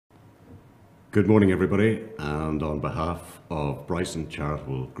Good morning, everybody, and on behalf of Bryson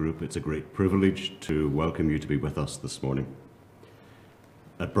Charitable Group, it's a great privilege to welcome you to be with us this morning.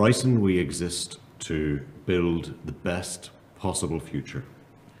 At Bryson, we exist to build the best possible future.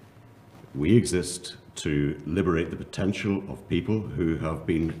 We exist to liberate the potential of people who have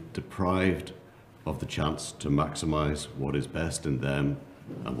been deprived of the chance to maximize what is best in them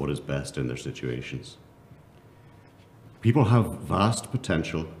and what is best in their situations. People have vast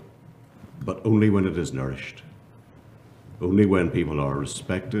potential, but only when it is nourished. Only when people are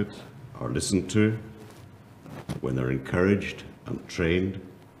respected, are listened to, when they're encouraged and trained,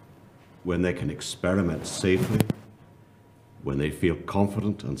 when they can experiment safely, when they feel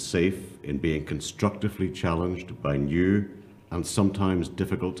confident and safe in being constructively challenged by new and sometimes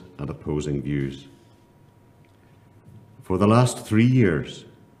difficult and opposing views. For the last 3 years,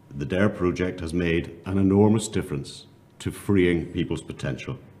 the DARE project has made an enormous difference to freeing people's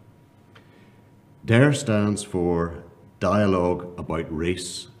potential. DARE stands for Dialogue About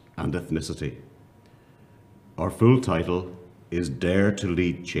Race and Ethnicity. Our full title is Dare to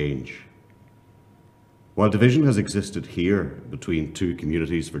Lead Change. While division has existed here between two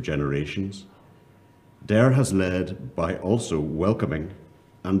communities for generations, DARE has led by also welcoming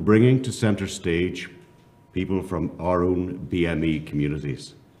and bringing to centre stage people from our own BME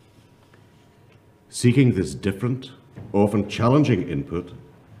communities. Seeking this different, often challenging input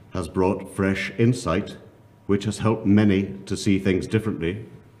has brought fresh insight, which has helped many to see things differently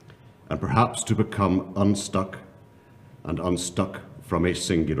and perhaps to become unstuck from a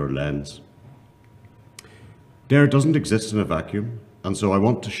singular lens. DARE doesn't exist in a vacuum, and so I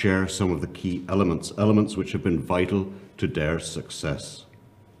want to share some of the key elements which have been vital to DARE's success.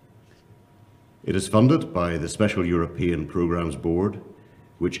 It is funded by the Special European Programmes Board,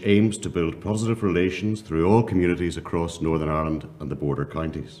 which aims to build positive relations through all communities across Northern Ireland and the border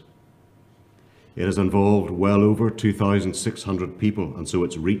counties. It has involved well over 2,600 people, and so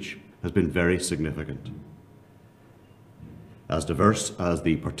its reach has been very significant. As diverse as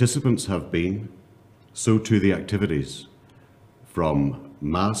the participants have been, so too the activities, from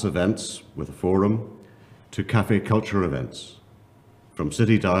mass events with a forum to cafe culture events, from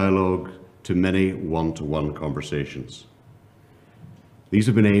city dialogue to many one-to-one conversations. These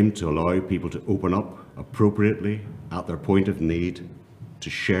have been aimed to allow people to open up appropriately at their point of need, to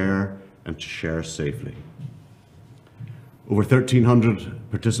share and to share safely. Over 1,300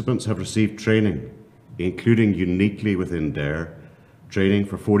 participants have received training, including uniquely within DARE, training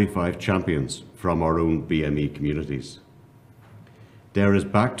for 45 champions from our own BME communities. DARE is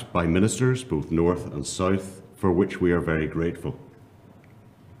backed by ministers, both north and south, for which we are very grateful.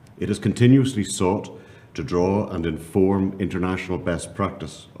 It has continuously sought to draw and inform international best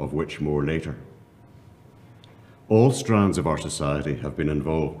practice, of which more later. All strands of our society have been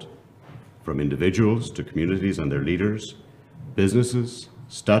involved, from individuals to communities and their leaders, businesses,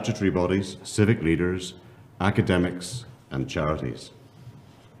 statutory bodies, civic leaders, academics, and charities.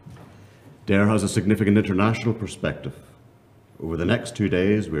 DARE has a significant international perspective. Over the next 2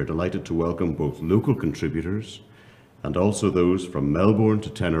 days, we are delighted to welcome both local contributors and also those from Melbourne to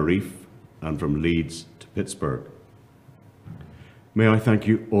Tenerife and from Leeds to Pittsburgh. May I thank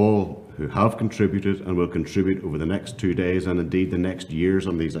you all who have contributed and will contribute over the next 2 days and indeed the next years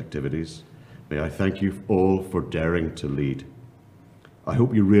on these activities. May I thank you all for daring to lead. I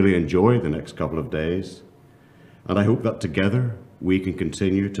hope you really enjoy the next couple of days, and I hope that together we can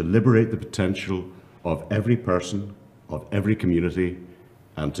continue to liberate the potential of every person, of every community,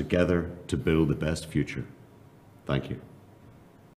 and together to build the best future. Thank you.